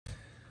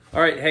All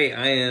right,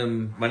 hey,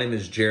 my name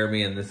is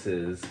Jeremy, and this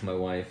is my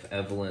wife,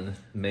 Evelyn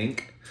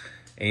Mink,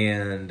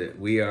 and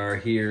we are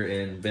here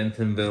in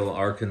Bentonville,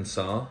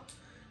 Arkansas.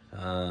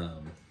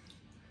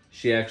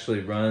 She actually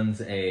runs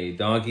a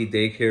doggy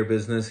daycare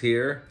business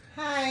here.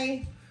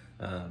 Hi.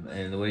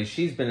 And the way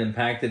she's been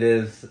impacted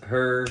is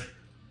her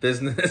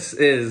business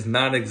is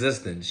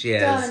non-existent. She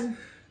has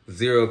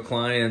zero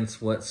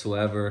clients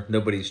whatsoever.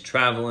 Nobody's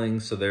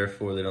traveling, so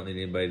therefore they don't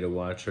need anybody to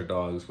watch her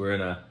dogs. Or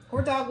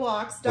dog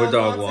walks. Dog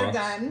walks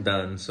are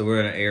done. So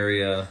we're in an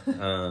area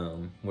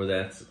where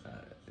that's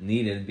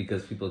needed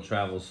because people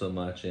travel so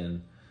much,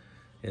 and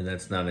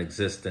that's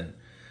non-existent.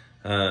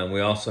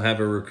 We also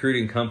have a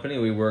recruiting company.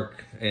 We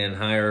work and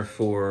hire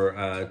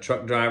for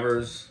truck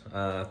drivers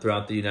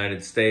throughout the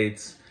United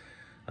States.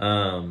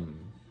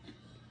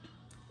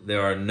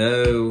 There are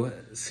no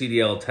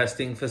CDL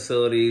testing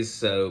facilities,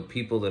 so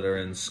people that are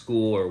in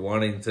school or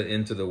wanting to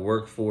enter the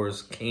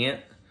workforce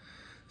can't.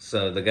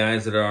 So the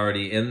guys that are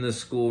already in the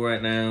school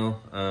right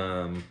now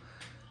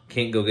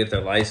can't go get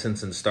their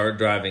license and start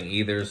driving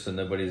either, so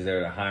nobody's there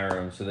to hire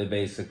them. So they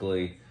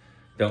basically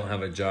don't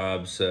have a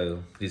job.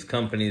 So these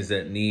companies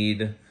that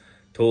need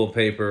toilet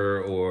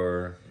paper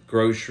or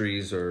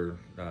groceries or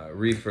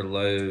reefer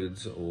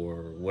loads or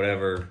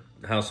whatever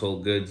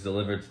household goods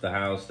delivered to the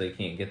house, they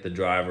can't get the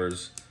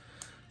drivers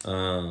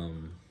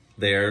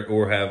there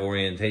or have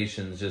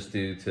orientations just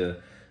due to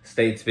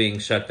states being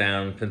shut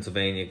down,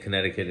 Pennsylvania,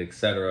 Connecticut,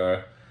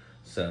 etc.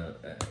 So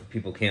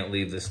people can't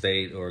leave the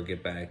state or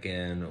get back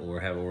in or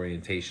have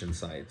orientation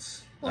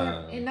sites.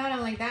 Well, and not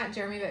only that,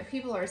 Jeremy, but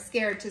people are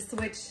scared to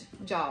switch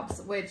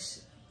jobs, which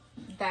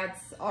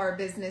that's our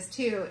business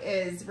too,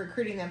 is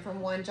recruiting them from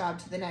one job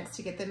to the next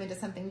to get them into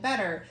something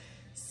better.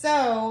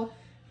 So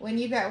when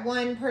you've got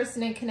one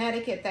person in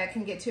Connecticut that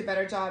can get to a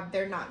better job,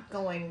 they're not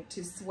going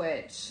to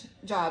switch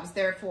jobs.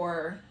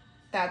 Therefore,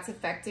 that's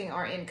affecting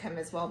our income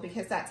as well,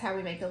 because that's how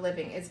we make a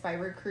living, is by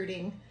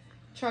recruiting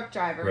truck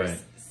drivers. Right.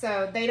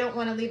 So they don't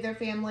want to leave their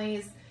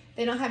families.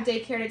 They don't have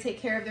daycare to take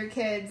care of their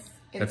kids.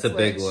 That's a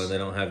big one. They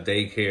don't have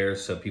daycare,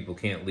 so people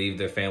can't leave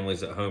their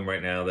families at home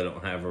right now. They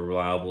don't have a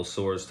reliable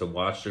source to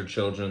watch their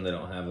children. They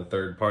don't have a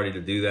third party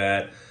to do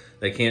that.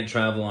 They can't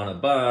travel on a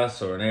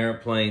bus or an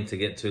airplane to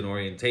get to an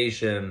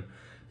orientation,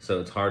 so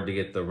it's hard to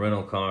get the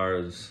rental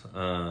cars,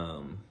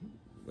 a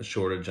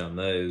shortage on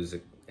those.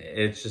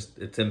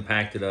 It's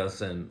impacted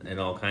us in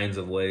all kinds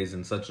of ways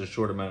in such a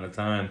short amount of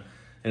time.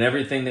 And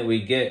everything that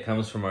we get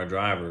comes from our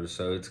drivers,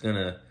 so it's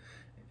gonna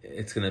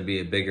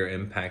be a bigger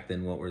impact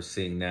than what we're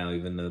seeing now,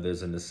 even though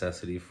there's a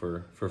necessity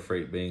for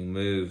freight being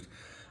moved.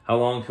 How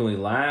long can we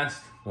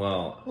last?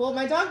 Well,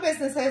 my dog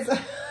business is done.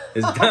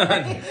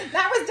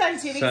 That was done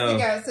 2 weeks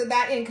ago, so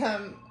that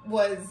income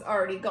was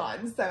already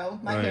gone. So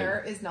my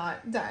hair is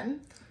not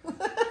done.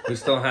 We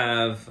still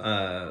have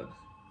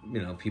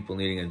people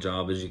needing a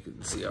job. As you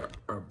can see,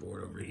 our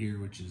board over here,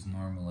 which is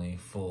normally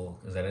full.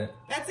 Is that it?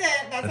 That's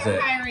it. That's our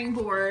hiring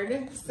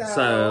board.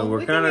 So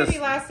we're kind of maybe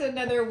last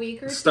another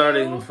week or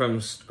starting so.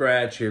 from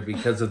scratch here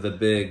because of the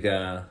big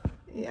yeah.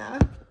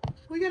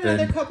 We got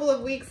another couple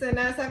of weeks in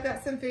us. I've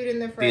got some food in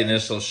the fridge. The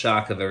initial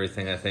shock of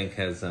everything, I think,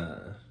 has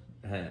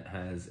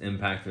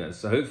impacted us.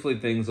 So hopefully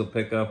things will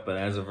pick up, but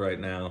as of right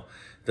now,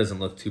 it doesn't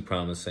look too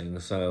promising.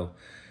 So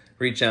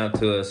reach out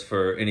to us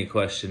for any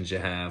questions you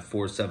have,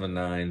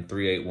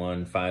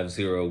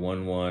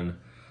 479-381-5011,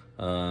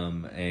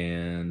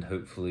 and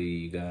hopefully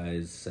you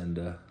guys send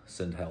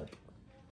help.